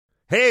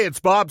Hey, it's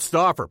Bob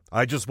Stauffer.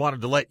 I just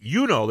wanted to let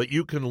you know that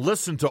you can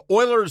listen to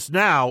Oilers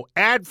Now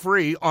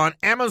ad-free on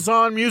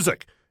Amazon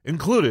Music,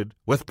 included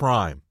with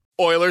Prime.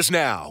 Oilers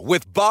Now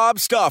with Bob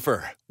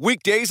Stauffer.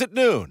 Weekdays at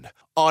noon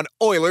on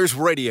Oilers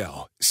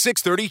Radio,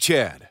 630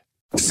 CHED.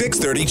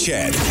 630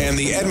 CHED and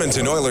the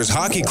Edmonton Oilers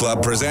Hockey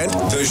Club present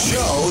the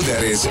show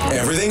that is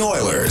everything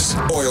Oilers.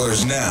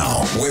 Oilers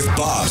Now with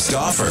Bob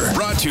Stauffer.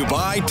 Brought to you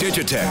by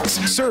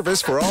Digitex.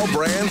 Service for all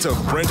brands of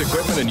print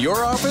equipment in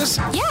your office?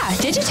 Yeah,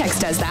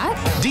 Digitex does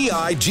that.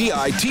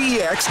 Digitex.ca.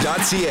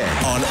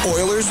 On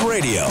Oilers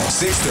Radio,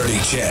 630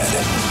 CHED.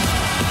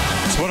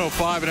 It's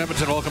 105 in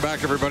Edmonton. Welcome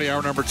back, everybody.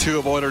 Hour number 2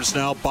 of Oilers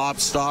Now. Bob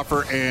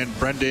Stauffer and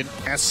Brendan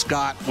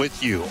Escott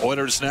with you.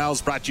 Oilers Now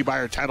is brought to you by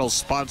our title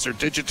sponsor,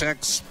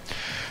 Digitex,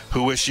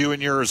 who wish you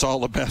and yours all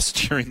the best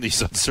during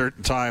these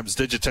uncertain times.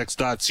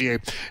 Digitex.ca,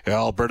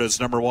 Alberta's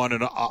number one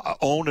and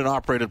owned and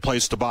operated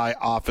place to buy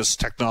office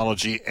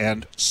technology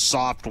and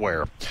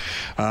software.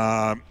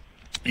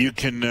 You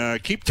can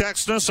keep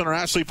texting us on our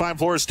Ashley Fine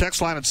Floors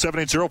text line at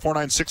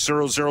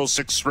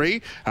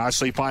 780-496-0063.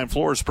 Ashley Fine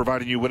Floors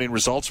providing you winning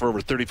results for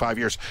over 35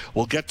 years.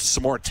 We'll get to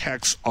some more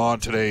texts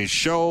on today's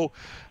show.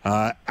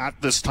 At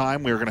this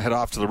time, we're going to head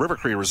off to the River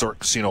Cree Resort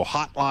Casino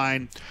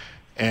hotline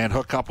and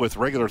hook up with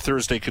regular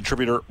Thursday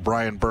contributor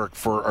Brian Burke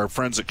for our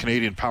friends at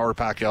Canadian Power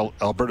Pack,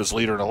 Alberta's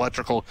leader in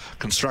electrical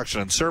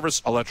construction and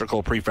service,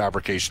 electrical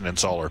prefabrication and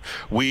solar.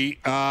 We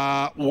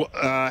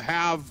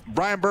have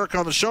Brian Burke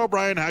on the show.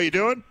 Brian, how you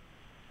doing?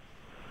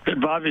 Good,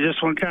 Bob. You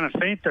just went kind of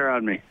faint there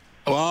on me.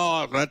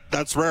 Well,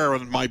 that's rare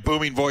when my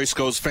booming voice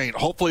goes faint.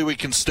 Hopefully we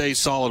can stay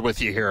solid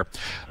with you here.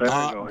 There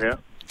you go, yeah.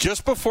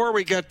 Just before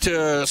we get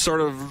to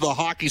sort of the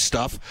hockey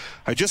stuff,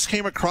 I just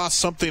came across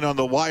something on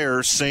the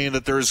wire saying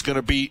that there's going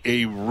to be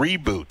a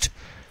reboot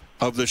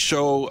of the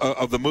show,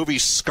 of the movie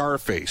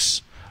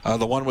Scarface,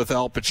 the one with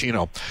Al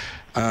Pacino.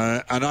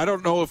 And I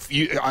don't know if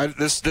you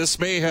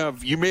may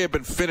have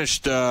been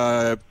finished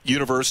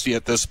university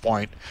at this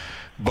point.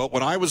 But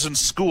when I was in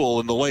school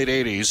in the late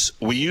 80s,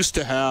 we used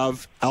to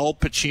have Al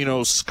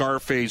Pacino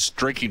Scarface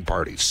drinking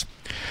parties.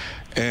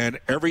 And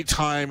every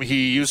time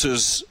he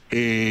uses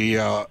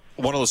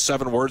one of those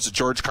 7 words that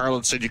George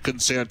Carlin said you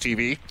couldn't say on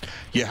TV,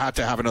 you had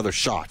to have another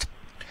shot.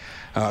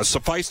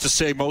 Suffice to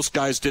say, most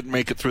guys didn't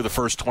make it through the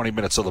first 20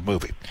 minutes of the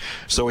movie.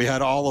 So we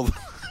had all of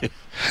I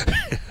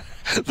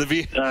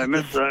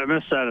missed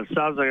that. It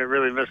sounds like I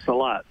really missed a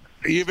lot.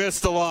 You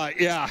missed a lot,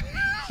 yeah.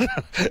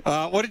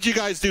 What did you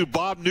guys do?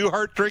 Bob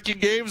Newhart drinking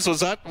games?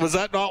 Was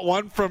that not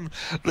one from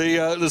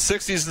the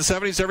 60s and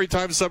 70s? Every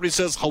time somebody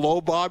says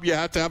hello, Bob, you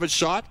have to have a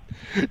shot.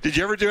 Did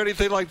you ever do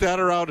anything like that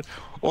around?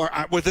 Or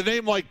with a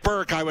name like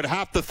Burke, I would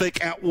have to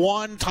think at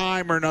one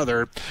time or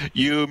another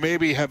you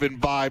maybe have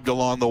imbibed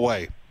along the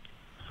way.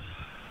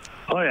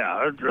 Oh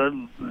yeah,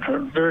 I'm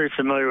very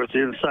familiar with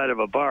the inside of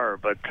a bar,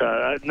 but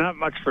not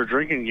much for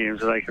drinking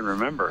games that I can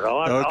remember.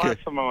 I'll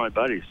ask some of my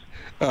buddies.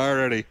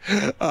 Alrighty,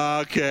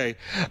 okay.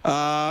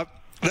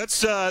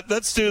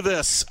 Let's do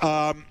this.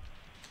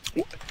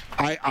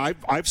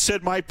 I've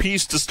said my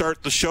piece to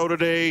start the show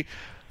today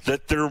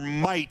that there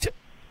might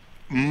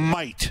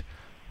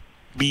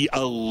be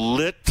a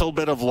little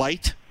bit of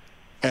light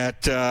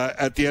at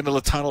the end of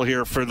the tunnel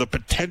here for the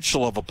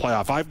potential of a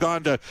playoff. I've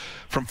gone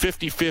from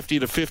 50-50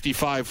 to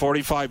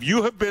 55-45.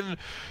 You have been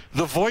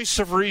the voice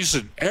of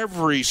reason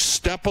every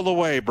step of the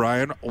way,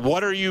 Brian.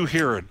 What are you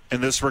hearing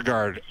in this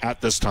regard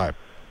at this time?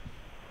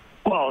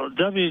 Well,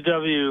 UFC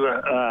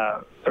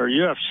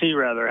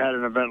rather had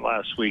an event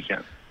last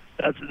weekend.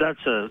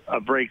 That's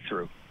a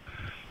breakthrough.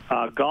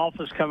 Golf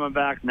is coming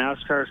back.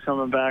 NASCAR is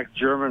coming back.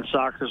 German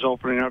soccer is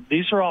opening up.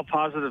 These are all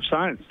positive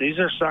signs. These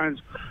are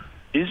signs.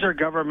 These are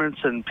governments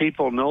and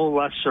people no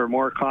less or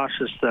more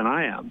cautious than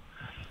I am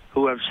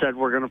who have said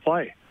we're going to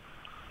play.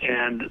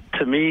 And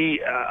to me,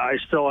 I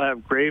still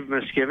have grave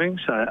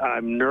misgivings.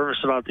 I'm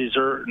nervous about these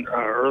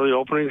early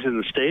openings in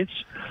the States.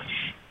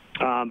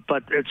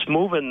 But it's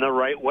moving the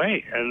right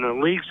way. And the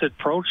league's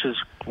approach is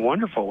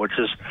wonderful, which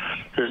is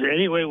there's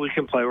any way we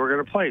can play, we're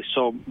going to play.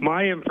 So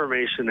my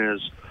information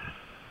is,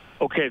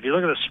 okay, if you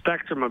look at the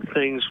spectrum of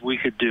things we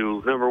could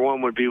do, number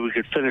one would be we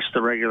could finish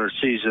the regular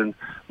season.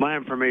 My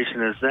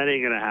information is that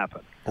ain't going to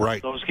happen.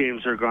 Right. Those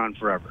games are gone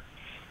forever.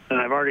 And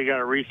I've already got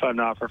a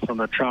refund offer from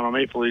the Toronto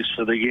Maple Leafs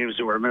for the games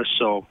that were missed.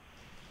 So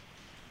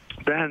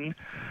then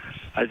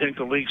I think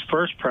the league's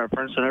first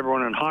preference and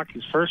everyone in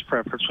hockey's first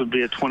preference would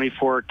be a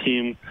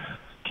 24-team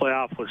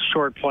playoff with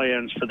short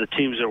play-ins for the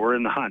teams that were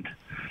in the hunt.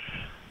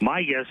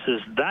 My guess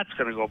is that's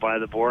going to go by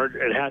the board.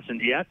 It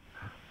hasn't yet.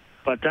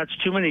 But that's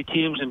too many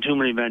teams and too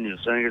many venues.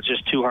 I think it's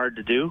just too hard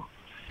to do.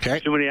 Okay.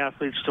 Too many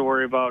athletes to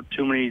worry about,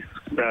 too many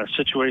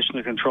situations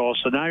to control.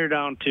 So now you're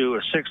down to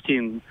a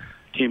 16-team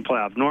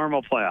playoff,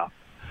 normal playoff.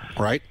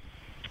 Right.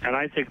 And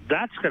I think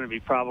that's going to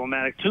be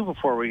problematic, too,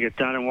 before we get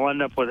done, and we'll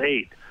end up with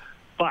 8.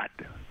 But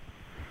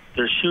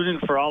they're shooting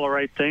for all the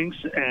right things,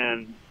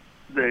 and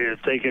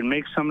if they can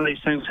make some of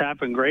these things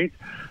happen, great.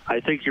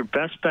 I think your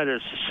best bet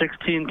is a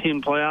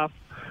 16-team playoff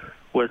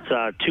with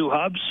 2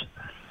 hubs.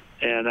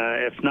 And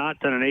if not,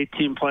 then an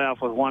 8-team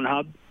playoff with 1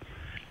 hub.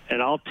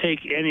 and I'll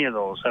take any of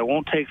those. I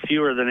won't take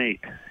fewer than 8.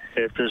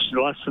 If there's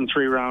less than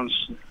 3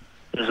 rounds,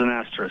 there's an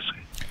asterisk.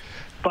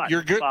 But,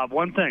 You're good. Bob,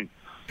 one thing.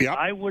 Yep.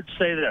 I would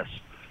say this.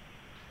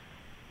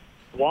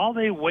 While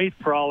they wait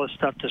for all this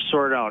stuff to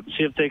sort out and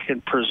see if they can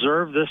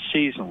preserve this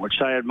season,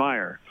 which I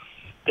admire,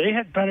 they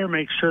had better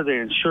make sure they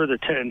ensure the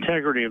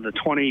integrity of the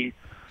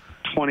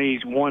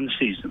 2021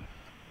 season.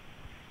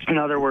 In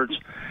other words,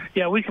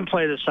 yeah, we can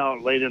play this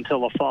out late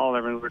until the fall and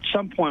everything, but at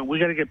some point we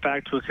got to get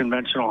back to a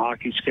conventional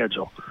hockey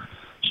schedule.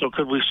 So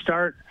could we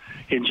start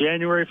in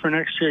January for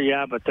next year?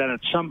 Yeah, but then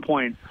at some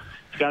point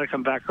it's got to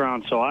come back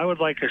around. So I would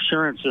like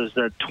assurances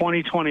that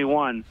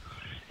 2021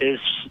 is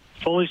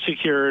fully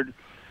secured,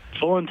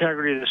 full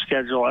integrity of the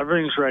schedule,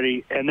 everything's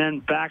ready, and then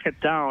back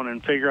it down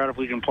and figure out if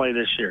we can play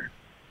this year.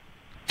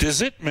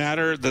 Does it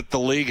matter that the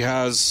league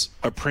has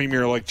a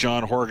premier like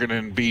John Horgan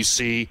in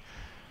BC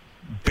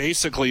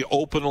basically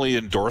openly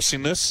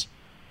endorsing this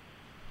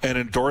and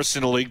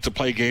endorsing the league to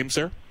play games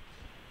there?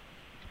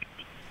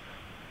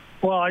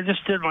 Well, I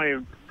just did my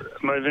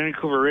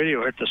Vancouver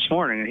radio hit this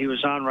morning, and he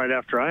was on right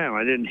after I am.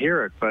 I didn't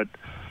hear it, but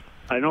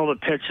I know the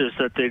pitch is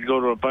that they'd go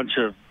to a bunch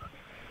of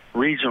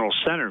regional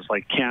centers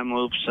like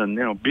Kamloops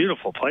and,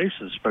 beautiful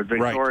places, but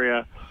Victoria.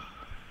 Right.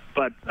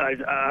 But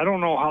I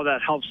don't know how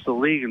that helps the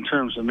league in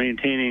terms of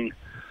maintaining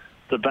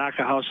the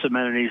back-of-house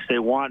amenities they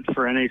want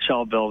for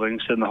NHL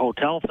buildings and the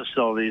hotel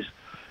facilities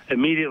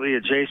immediately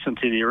adjacent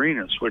to the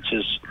arenas, which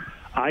is,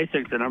 I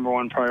think, the number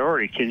one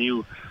priority. Can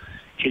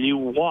you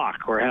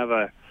walk or have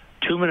a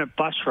 2-minute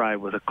bus ride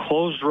with a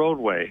closed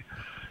roadway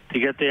to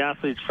get the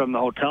athletes from the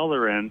hotel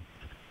they're in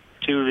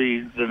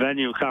to the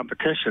venue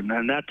competition?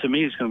 And that, to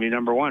me, is going to be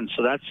number one.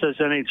 So that says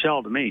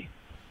NHL to me.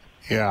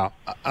 Yeah.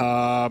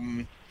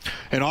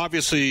 And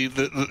obviously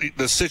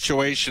the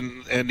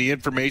situation and the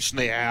information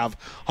they have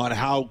on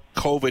how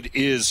COVID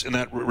is in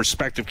that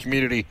respective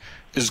community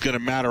is going to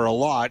matter a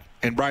lot.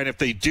 And, Brian, if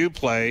they do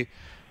play,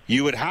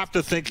 you would have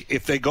to think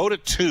if they go to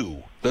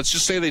 2, let's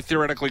just say they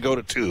theoretically go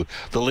to 2,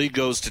 the league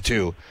goes to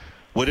 2,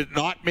 would it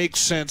not make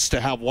sense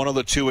to have one of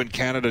the 2 in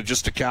Canada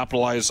just to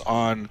capitalize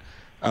on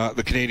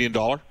the Canadian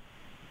dollar?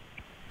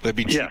 That'd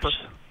be cheaper?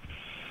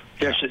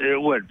 Yes,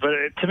 it would.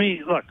 But to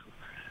me, look,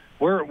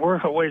 we're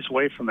a ways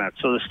away from that.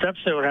 So the steps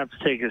they would have to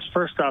take is,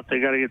 first off, they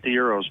got to get the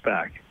Euros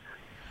back,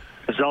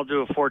 because they'll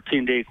do a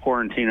 14-day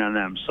quarantine on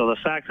them. So the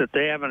fact that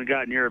they haven't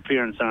gotten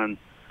Europeans on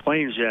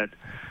planes yet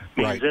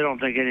means they don't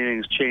think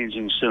anything's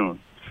changing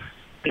soon.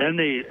 Then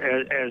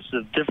as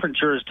the different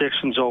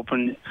jurisdictions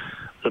open,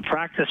 the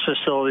practice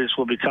facilities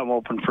will become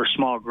open for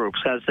small groups,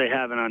 as they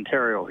have in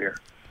Ontario here.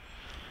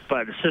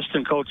 But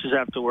assistant coaches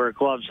have to wear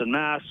gloves and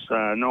masks,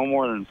 no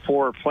more than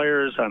 4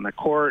 players on the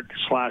court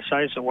 /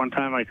 ice at one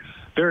time, like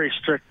very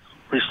strict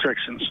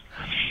restrictions.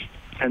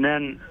 And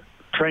then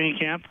training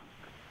camp,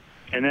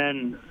 and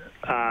then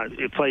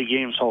you play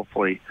games,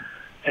 hopefully.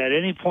 At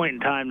any point in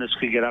time, this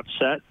could get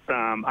upset.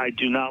 I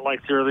do not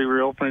like the early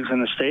reopenings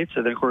in the States.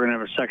 I think we're going to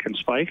have a second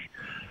spike.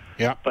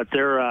 Yeah. But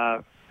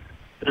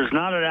there's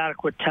not an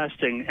adequate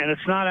testing, and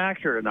it's not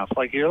accurate enough.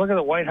 Like, you look at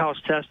the White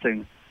House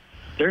testing,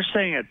 they're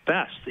saying at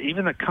best,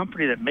 even the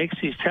company that makes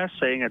these tests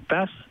saying at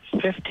best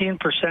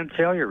 15%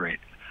 failure rate.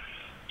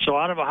 So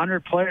out of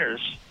 100 players,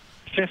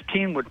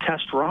 15 would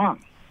test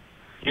wrong.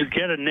 You'd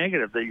get a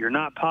negative that you're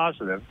not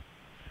positive,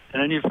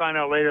 and then you find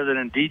out later that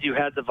indeed you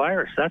had the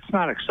virus. That's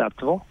not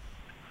acceptable.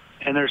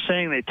 And they're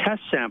saying they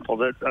test sampled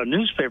that a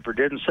newspaper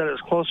did and said it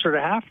was closer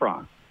to half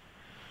wrong.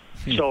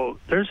 So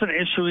there's an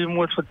issue even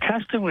with what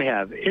testing we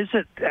have. Is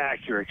it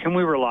accurate? Can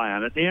we rely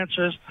on it? The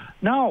answer is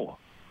no.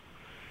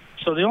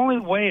 So the only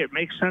way it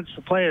makes sense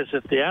to play is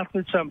if the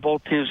athletes on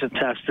both teams have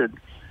tested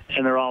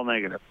and they're all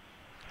negative.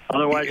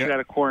 Otherwise, you got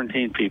to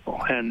quarantine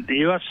people. And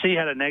the UFC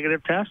had a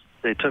negative test.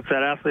 They took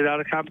that athlete out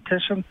of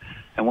competition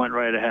and went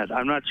right ahead.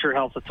 I'm not sure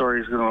health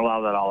authorities are going to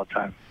allow that all the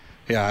time.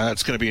 Yeah,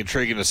 that's going to be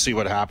intriguing to see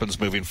what happens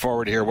moving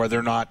forward here, whether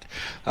or not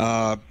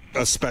a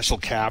special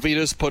caveat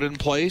is put in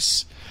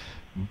place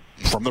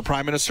from the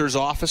Prime Minister's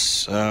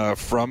office,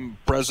 from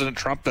President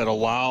Trump, that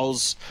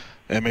allows,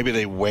 and maybe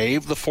they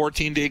waive the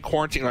 14-day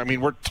quarantine. I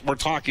mean, we're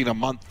talking a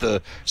month,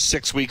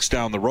 6 weeks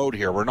down the road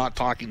here. We're not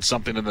talking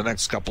something in the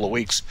next couple of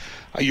weeks.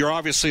 You're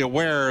obviously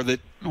aware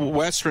that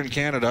Western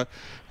Canada,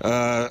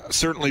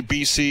 certainly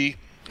BC,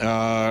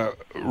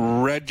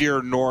 Red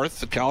Deer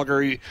North,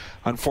 Calgary,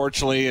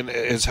 unfortunately,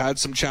 has had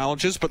some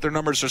challenges, but their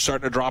numbers are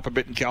starting to drop a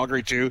bit in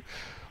Calgary too.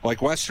 Like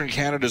Western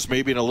Canada's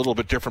maybe in a little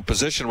bit different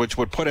position, which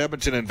would put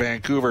Edmonton and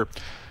Vancouver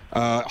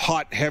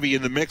hot, heavy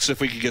in the mix if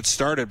we could get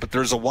started. But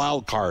there's a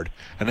wild card,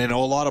 and they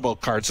know a lot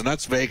about cards, and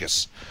that's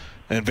Vegas.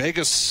 And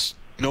Vegas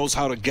knows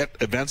how to get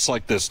events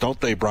like this, don't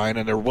they, Brian?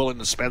 And they're willing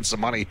to spend some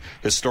money,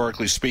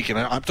 historically speaking.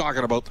 I'm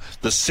talking about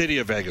the city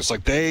of Vegas.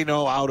 Like, they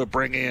know how to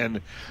bring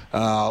in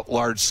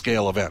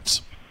large-scale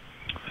events.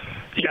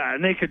 Yeah,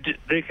 and they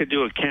could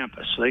do a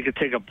campus. So they could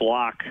take a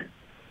block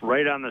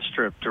right on the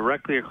Strip,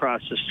 directly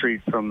across the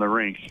street from the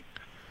rink,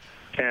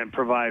 and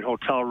provide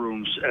hotel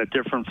rooms at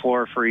different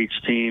floor for each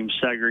team,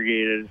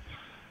 segregated,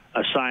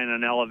 assign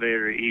an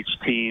elevator to each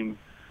team,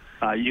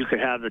 You could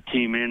have the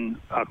team in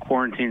a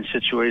quarantine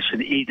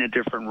situation, eat in a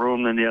different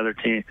room than the other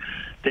team.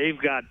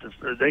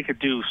 They could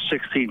do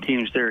 16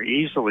 teams there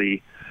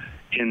easily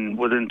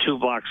within 2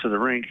 blocks of the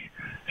rink.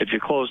 If you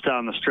close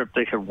down the strip,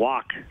 they could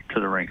walk to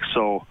the rink.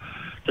 So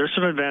there's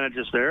some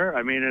advantages there.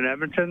 I mean, in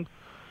Edmonton,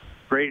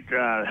 great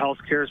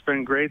healthcare has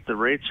been great. The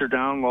rates are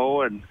down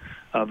low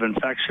of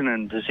infection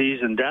and disease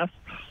and death.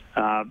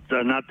 There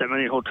are not that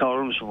many hotel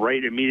rooms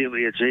right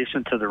immediately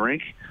adjacent to the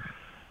rink.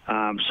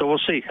 So we'll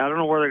see. I don't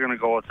know where they're going to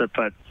go with it,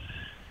 but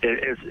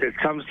it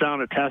comes down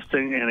to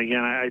testing. And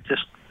again,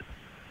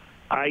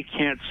 I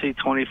can't see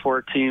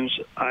 24 teams.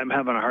 I'm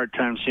having a hard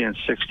time seeing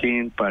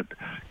 16, but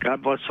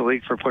God bless the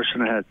league for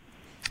pushing ahead.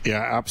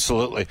 Yeah,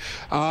 absolutely.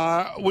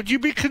 Would you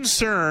be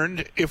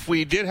concerned if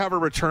we did have a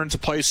return to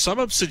play? Some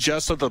have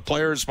suggested the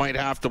players might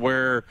have to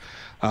wear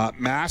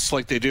masks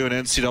like they do in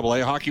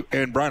NCAA hockey.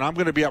 And, Brian, I'm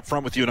going to be up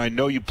front with you, and I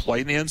know you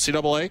played in the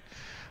NCAA,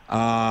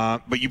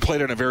 but you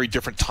played at a very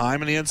different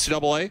time in the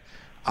NCAA.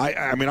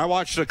 I mean, I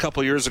watched it a couple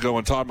of years ago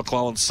when Todd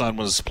McClellan's son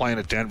was playing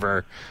at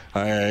Denver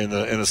in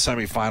the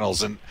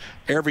semifinals, and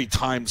every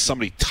time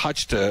somebody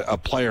touched a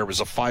player, it was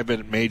a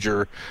 5-minute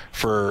major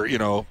for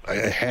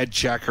a head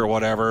check or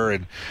whatever,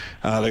 and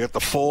they got the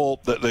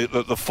full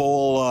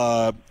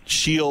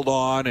shield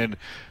on. And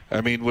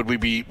I mean, would we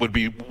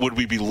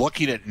be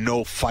looking at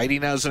no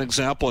fighting as an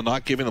example and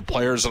not giving the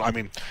players? I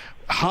mean,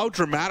 how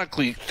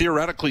dramatically,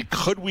 theoretically,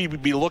 could we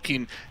be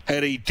looking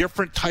at a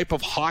different type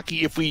of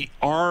hockey if we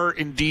are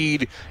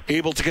indeed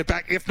able to get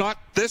back, if not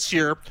this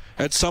year,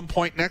 at some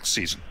point next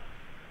season?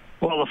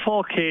 Well, the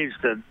full cage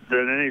that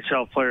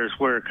NHL players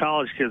wear,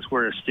 college kids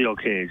wear a steel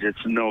cage.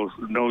 It's no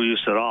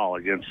use at all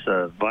against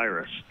the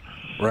virus.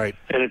 Right.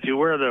 And if you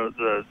wear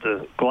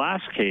the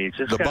glass cage,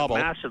 it's got bubble.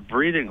 Massive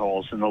breathing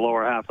holes in the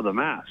lower half of the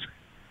mask.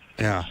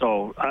 Yeah.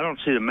 So I don't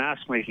see the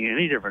mask making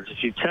any difference.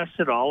 If you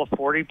tested all of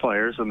 40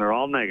 players and they're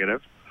all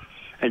negative,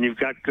 and you've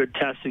got good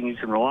testing you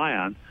can rely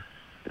on,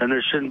 then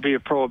there shouldn't be a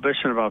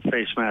prohibition about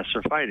face masks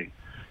or fighting.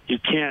 You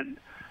can't.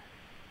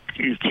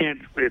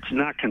 It's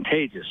not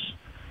contagious.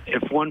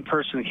 If one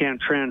person can't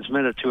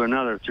transmit it to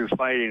another through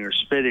fighting or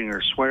spitting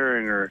or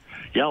swearing or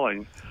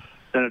yelling,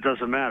 then it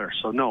doesn't matter.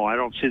 So no, I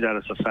don't see that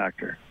as a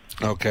factor.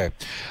 Okay.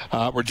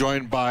 We're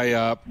joined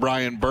by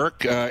Brian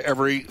Burke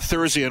every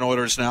Thursday in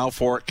Oilers Now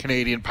for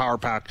Canadian Power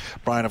Pack.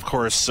 Brian, of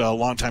course,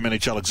 longtime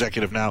NHL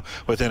executive now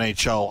with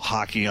NHL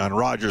Hockey on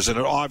Rogers. And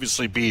it'll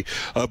obviously be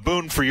a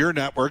boon for your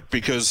network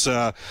because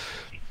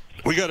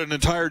we got an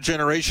entire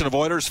generation of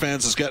Oilers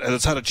fans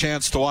that's had a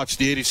chance to watch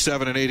the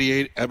 87 and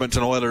 88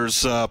 Edmonton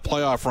Oilers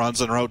playoff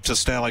runs en route to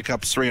Stanley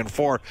Cups 3 and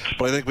 4.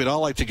 But I think we'd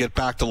all like to get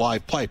back to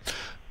live play.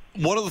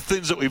 One of the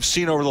things that we've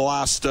seen over the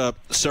last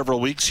several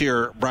weeks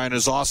here, Brian,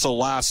 is also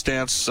Last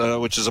Dance,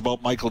 which is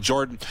about Michael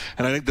Jordan.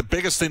 And I think the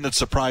biggest thing that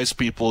surprised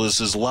people is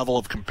his level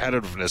of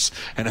competitiveness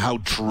and how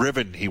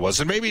driven he was.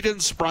 And maybe it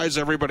didn't surprise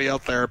everybody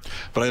out there,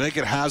 but I think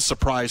it has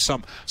surprised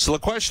some. So the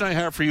question I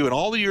have for you, in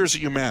all the years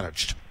that you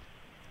managed,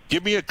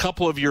 give me a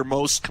couple of your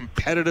most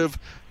competitive,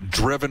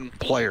 driven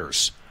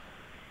players.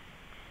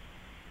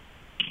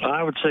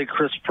 I would say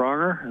Chris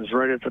Pronger is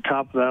right at the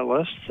top of that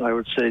list. I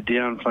would say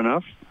Dion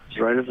Phaneuf is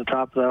right at the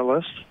top of that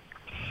list.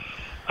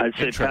 I'd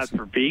say Pat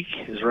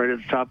Verbeek is right at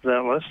the top of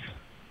that list.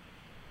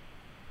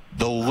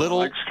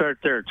 Let's start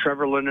there.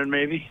 Trevor Linden,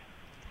 maybe.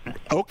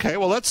 Okay,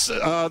 well let's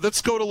go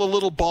to the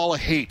little ball of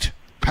hate.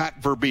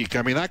 Pat Verbeek.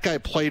 I mean, that guy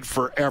played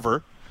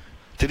forever.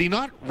 Did he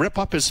not rip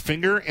up his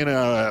finger in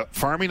a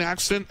farming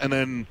accident and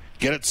then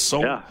get it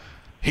sewn? Yeah.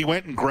 He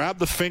went and grabbed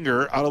the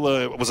finger out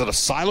of was it a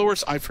silo or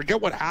I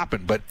forget what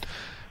happened, but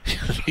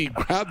he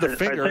grabbed the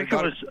finger.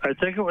 I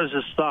think it was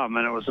his thumb,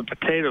 and it was a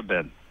potato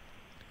bin.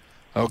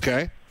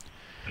 Okay.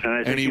 And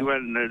I think he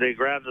went and they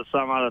grabbed the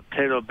thumb out of the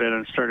potato bin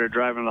and started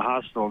driving to the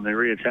hospital, and they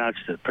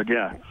reattached it. But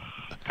yeah,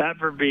 Pat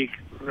Verbeek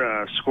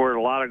scored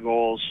a lot of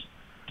goals,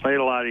 played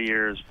a lot of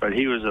years, but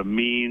he was a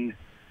mean,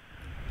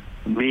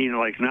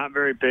 like not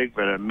very big,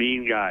 but a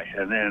mean guy.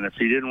 And then if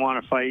he didn't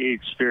want to fight,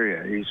 he'd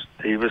spear you.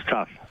 He was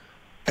tough.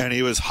 And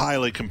he was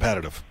highly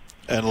competitive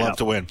and loved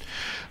to win.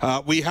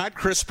 We had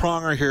Chris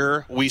Pronger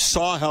here. We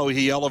saw how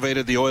he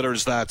elevated the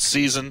Oilers that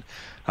season.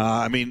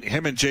 I mean,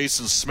 him and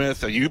Jason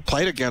Smith, you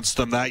played against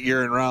them that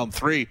year in round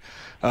 3.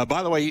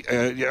 By the way,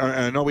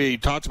 I know we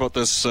talked about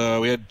this.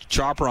 We had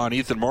Chopper on,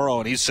 Ethan Morrow,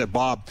 and he said,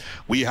 Bob,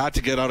 we had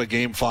to get out of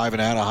Game 5 in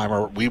Anaheim,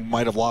 or we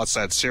might have lost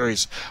that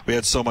series. We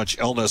had so much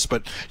illness.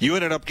 But you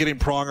ended up getting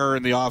Pronger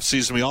in the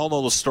offseason. We all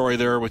know the story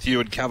there with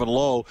you and Kevin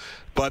Lowe.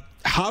 But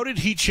how did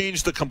he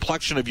change the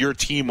complexion of your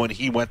team when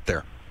he went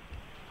there?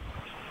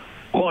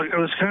 Well, it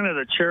was kind of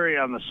the cherry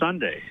on the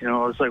sundae. You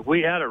know, it was like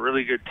we had a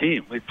really good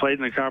team. We played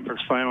in the conference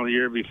final the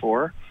year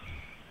before,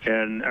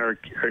 and our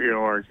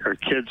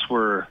kids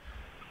were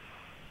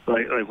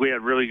like we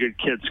had really good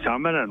kids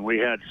coming, and we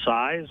had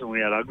size and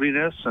we had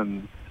ugliness,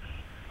 and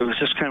it was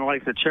just kind of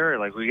like the cherry.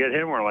 Like we get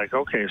him, we're like,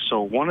 okay,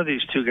 so one of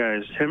these two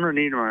guys, him or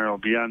Niedermeyer, will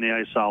be on the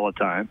ice all the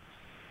time.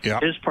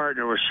 Yeah. His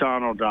partner was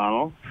Sean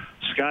O'Donnell.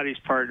 Scotty's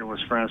partner was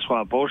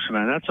Francois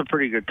Beauchemin. That's a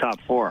pretty good top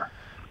 4.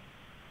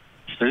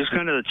 So he's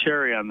kind of the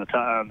cherry on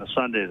the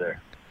sundae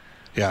there.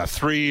 Yeah,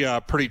 three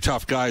pretty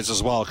tough guys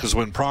as well, because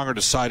when Pronger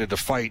decided to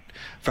fight,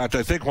 in fact,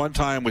 I think one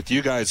time with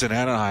you guys in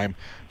Anaheim,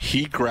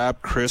 he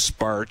grabbed Chris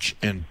Barch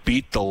and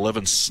beat the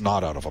living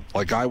snot out of him.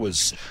 Like, I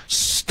was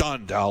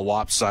stunned how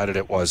lopsided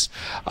it was.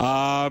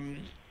 And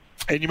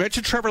you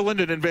mentioned Trevor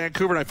Linden in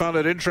Vancouver, and I found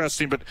that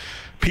interesting, but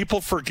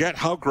people forget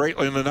how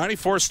greatly in the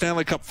 94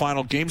 Stanley Cup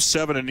Final, Game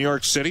 7 in New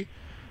York City,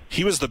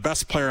 he was the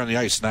best player on the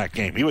ice in that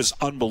game. He was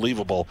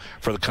unbelievable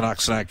for the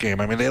Canucks in that game.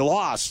 I mean, they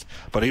lost,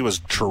 but he was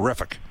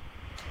terrific.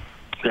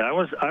 Yeah, I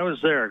was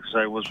there because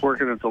I was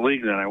working at the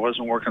league then. I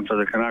wasn't working for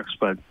the Canucks,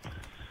 but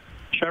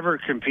Trevor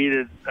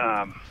competed,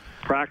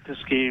 practice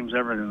games,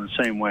 everything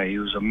the same way. He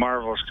was a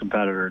marvelous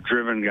competitor,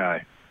 driven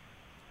guy.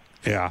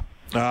 Yeah.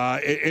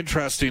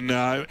 Interesting.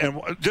 And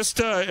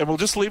we'll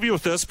just leave you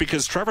with this,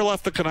 because Trevor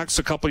left the Canucks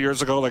a couple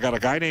years ago. They got a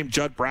guy named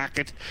Judd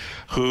Brackett,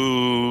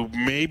 who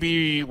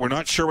maybe we're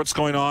not sure what's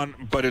going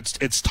on, but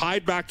it's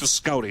tied back to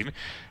scouting.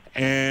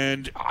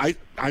 And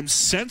I'm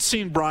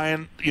sensing,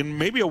 Brian,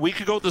 maybe a week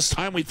ago at this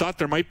time, we thought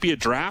there might be a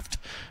draft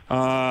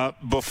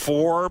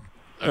before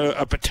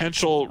a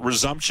potential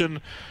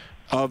resumption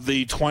of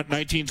the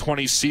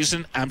 1920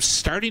 season. I'm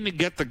starting to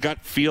get the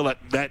gut feel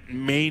that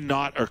may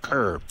not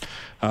occur,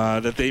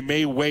 that they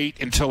may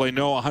wait until they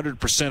know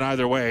 100%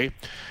 either way.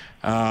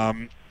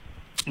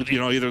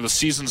 Either the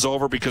season's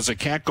over because they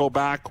can't go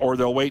back, or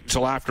they'll wait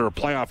until after a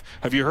playoff.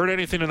 Have you heard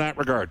anything in that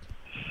regard?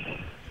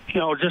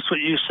 Just what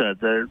you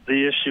said. The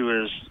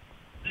issue is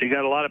they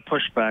got a lot of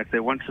pushback. They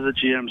went to the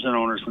GMs and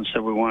owners and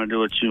said, we want to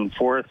do it June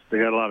 4th. They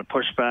got a lot of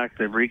pushback.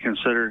 They've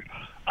reconsidered.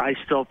 I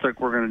still think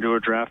we're going to do a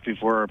draft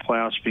before our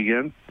playoffs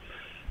begin,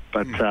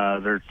 but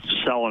they're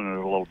selling it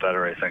a little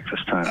better, I think,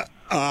 this time.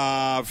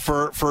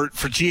 For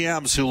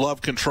GMs who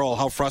love control,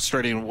 how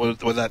frustrating would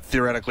that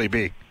theoretically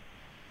be?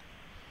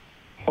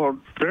 Well,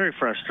 very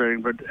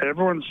frustrating, but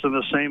everyone's in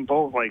the same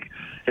boat. Like,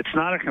 it's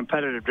not a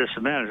competitive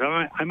disadvantage.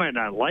 I might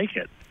not like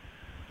it,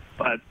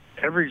 but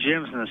every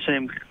GM's in the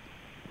same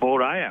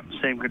boat I am,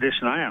 same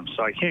condition I am,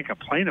 so I can't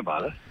complain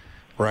about it.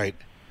 Right.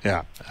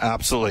 Yeah,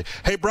 absolutely.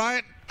 Hey,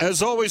 Brian,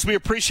 as always, we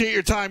appreciate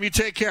your time. You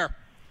take care.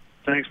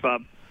 Thanks,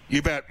 Bob.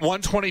 You bet.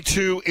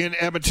 122 in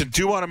Edmonton.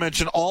 Do want to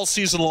mention all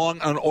season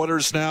long on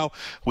Oilers Now,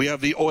 we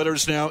have the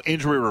Oilers Now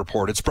Injury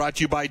Report. It's brought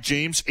to you by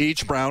James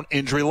H. Brown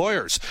Injury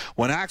Lawyers.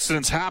 When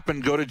accidents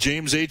happen, go to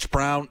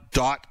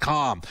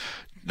jameshbrown.com.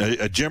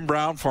 Jim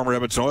Brown, former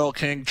Edmonton Oil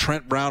King.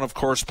 Trent Brown, of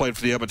course, played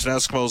for the Edmonton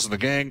Eskimos and the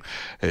gang.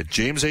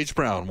 James H.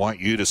 Brown want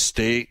you to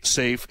stay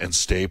safe and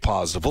stay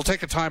positive. We'll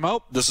take a time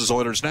out. This is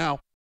Oilers Now.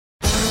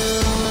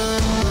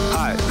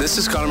 Hi, this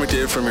is Connor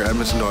McDavid from your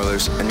Edmonton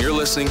Oilers, and you're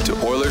listening to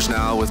Oilers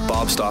Now with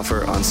Bob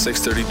Stauffer on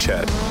 630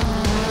 CHED.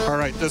 All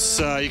right, this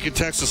you can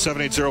text us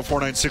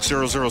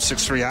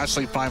 780-496-0063,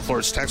 Ashley Fine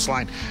Floors text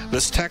line.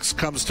 This text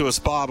comes to us,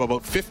 Bob,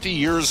 about 50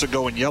 years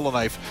ago in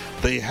Yellowknife.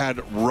 They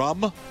had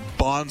rum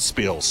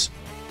bonspiels.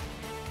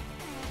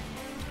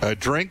 A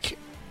drink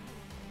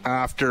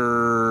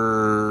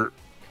after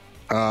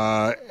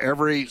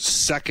every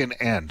second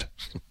end.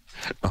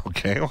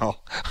 Okay,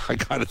 well, I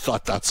kind of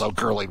thought that's how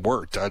curling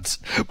worked.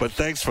 But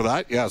thanks for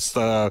that. Yes,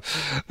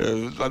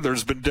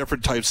 there's been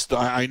different types.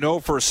 I know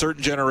for a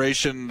certain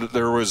generation,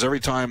 there was every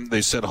time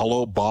they said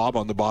hello, Bob,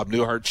 on the Bob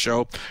Newhart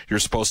show, you're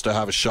supposed to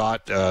have a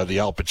shot. The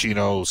Al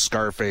Pacino,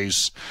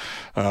 Scarface,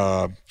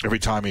 every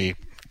time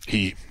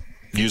he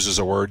uses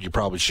a word you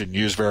probably shouldn't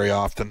use very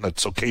often,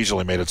 that's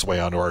occasionally made its way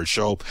onto our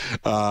show.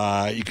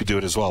 You could do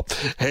it as well.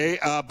 Hey,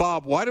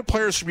 Bob, why do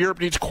players from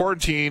Europe need to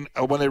quarantine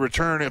when they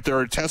return if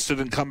they're tested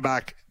and come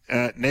back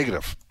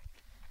negative?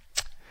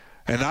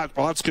 And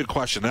that's a good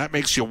question. That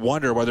makes you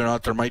wonder whether or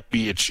not there might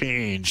be a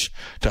change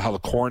to how the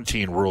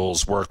quarantine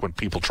rules work when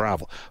people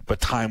travel.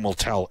 But time will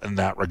tell in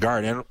that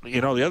regard. And,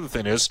 the other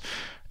thing is,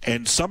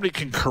 and somebody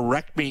can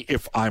correct me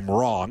if I'm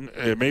wrong.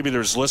 Maybe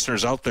there's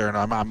listeners out there, and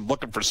I'm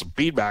looking for some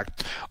feedback.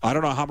 I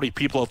don't know how many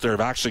people out there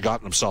have actually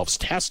gotten themselves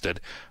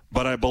tested,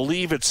 but I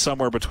believe it's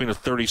somewhere between a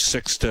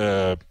 36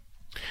 to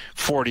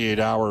 48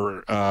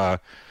 hour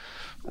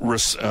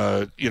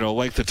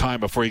length of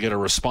time before you get a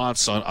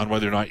response on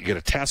whether or not you get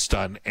a test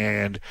done.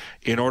 And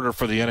in order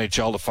for the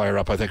NHL to fire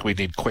up, I think we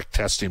need quick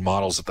testing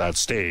models at that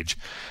stage.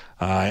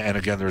 And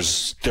again,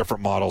 there's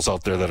different models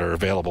out there that are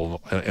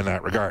available in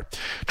that regard.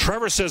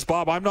 Trevor says,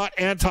 Bob, I'm not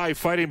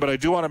anti-fighting, but I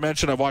do want to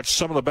mention I've watched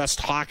some of the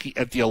best hockey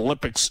at the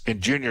Olympics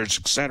and juniors,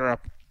 etc.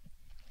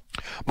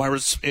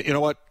 You know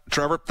what,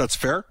 Trevor? That's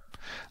fair.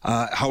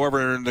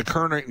 However, in the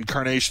current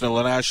incarnation of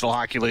the National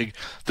Hockey League,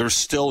 there's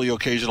still the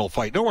occasional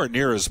fight. Nowhere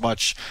near as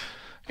much,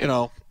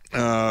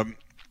 as,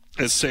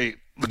 say,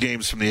 the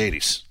games from the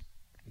 80s,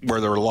 where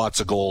there were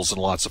lots of goals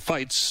and lots of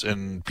fights,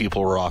 and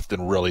people were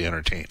often really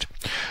entertained.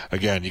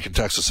 Again, you can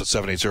text us at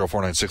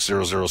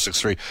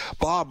 780-496-0063.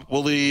 Bob,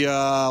 will the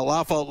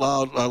laugh out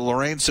loud?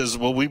 Lorraine says,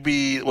 will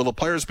the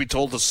players be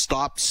told to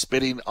stop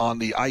spitting on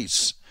the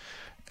ice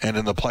and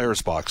in the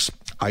players' box?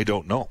 I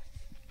don't know.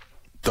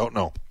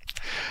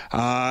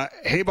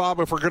 Hey, Bob,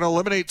 if we're going to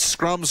eliminate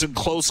scrums and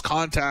close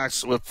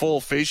contacts with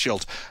full face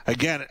shields,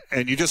 again,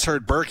 and you just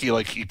heard Berkey,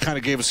 like he kind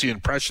of gave us the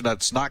impression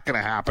that's not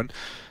going to happen.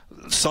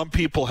 Some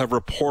people have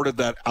reported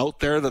that out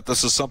there, that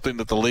this is something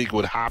that the league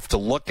would have to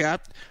look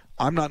at.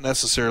 I'm not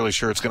necessarily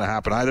sure it's going to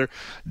happen either.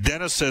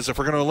 Dennis says, if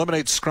we're going to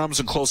eliminate scrums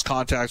and close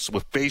contacts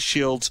with face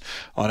shields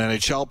on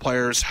NHL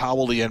players, how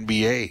will the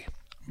NBA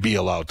be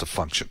allowed to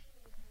function?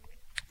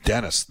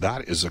 Dennis,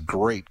 that is a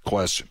great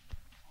question.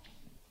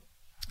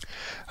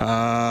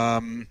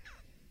 Okay,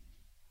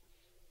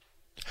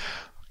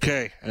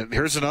 and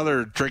here's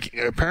another drink.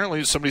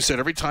 Apparently, somebody said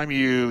every time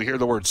you hear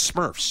the word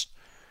Smurfs,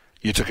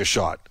 you took a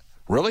shot.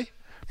 Really?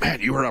 Man,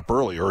 you were up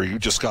early, or you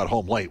just got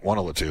home late, one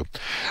of the two.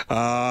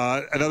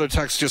 Another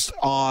text just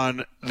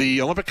on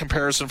the Olympic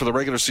comparison for the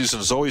regular season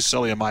is always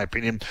silly, in my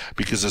opinion,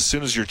 because as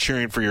soon as you're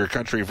cheering for your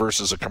country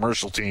versus a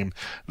commercial team,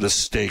 the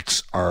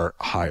stakes are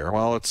higher.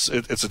 Well, it's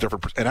a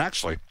different... And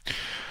actually,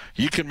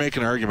 you can make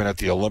an argument at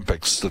the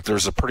Olympics that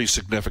there's a pretty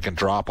significant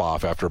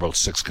drop-off after about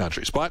 6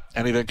 countries. But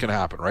anything can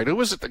happen, right? Who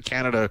was it that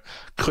Canada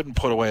couldn't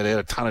put away? They had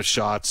a ton of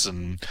shots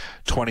in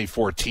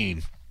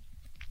 2014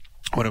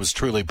 when it was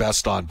truly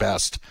best on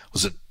best.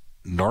 Was it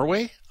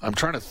Norway? I'm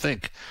trying to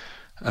think.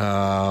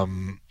 I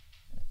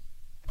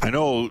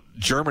know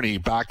Germany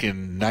back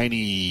in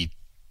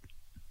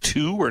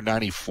 92 or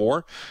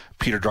 94,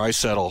 Peter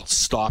Draisaitl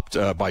stopped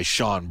by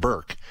Sean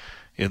Burke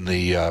in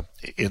the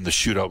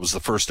shootout. It was the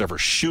first ever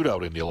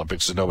shootout in the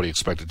Olympics, and nobody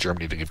expected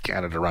Germany to give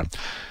Canada a run.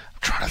 I'm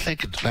trying to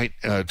think in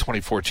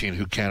 2014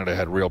 who Canada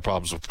had real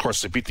problems with. Of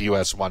course, they beat the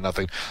U.S.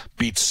 1-0,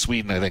 beat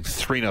Sweden, I think,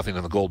 3-0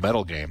 in the gold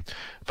medal game,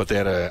 but they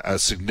had a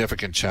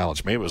significant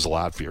challenge. Maybe it was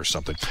Latvia or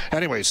something.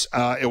 Anyways,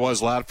 it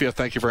was Latvia.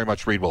 Thank you very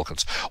much, Reed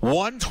Wilkins.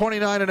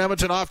 1:29 in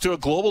Edmonton, off to a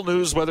global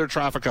news weather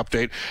traffic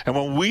update. And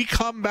when we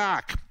come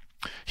back,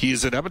 he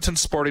is an Edmonton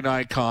sporting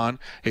icon,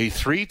 a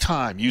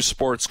 3-time U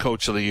Sports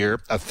Coach of the Year,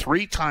 a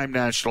 3-time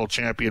national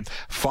champion,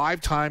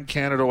 5-time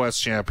Canada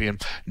West champion,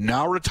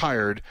 now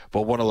retired,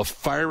 but one of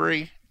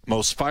the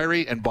most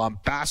fiery and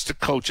bombastic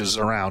coaches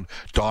around,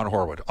 Don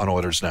Horwood, on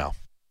Oilers Now.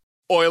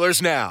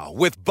 Oilers Now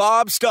with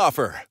Bob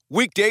Stauffer.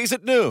 Weekdays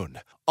at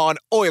noon on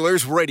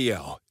Oilers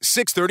Radio,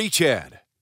 630 CHED.